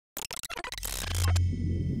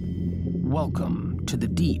Welcome to the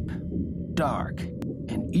deep, dark,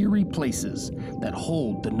 and eerie places that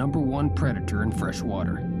hold the #1 predator in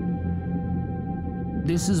freshwater.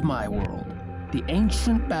 This is my world, the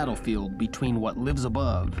ancient battlefield between what lives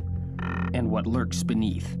above and what lurks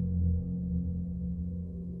beneath.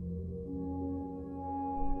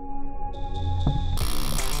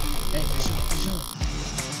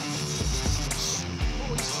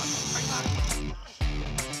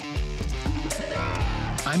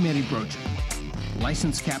 I'm Eddie Brocher,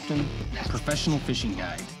 licensed captain, professional fishing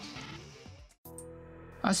guide.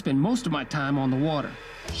 I spend most of my time on the water,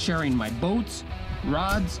 sharing my boats,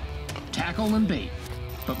 rods, tackle, and bait.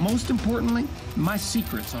 But most importantly, my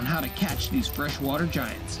secrets on how to catch these freshwater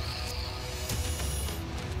giants.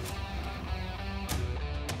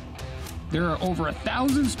 There are over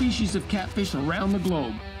 1,000 species of catfish around the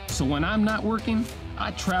globe, so when I'm not working,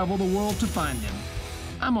 I travel the world to find them.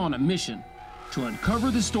 I'm on a mission to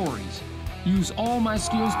uncover the stories, use all my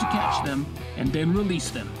skills to catch them, and then release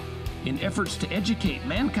them in efforts to educate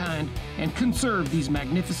mankind and conserve these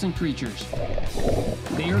magnificent creatures.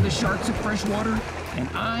 They are the sharks of freshwater, and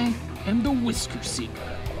I am the Whisker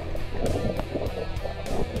Seeker.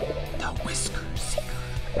 The Whisker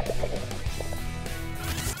Seeker.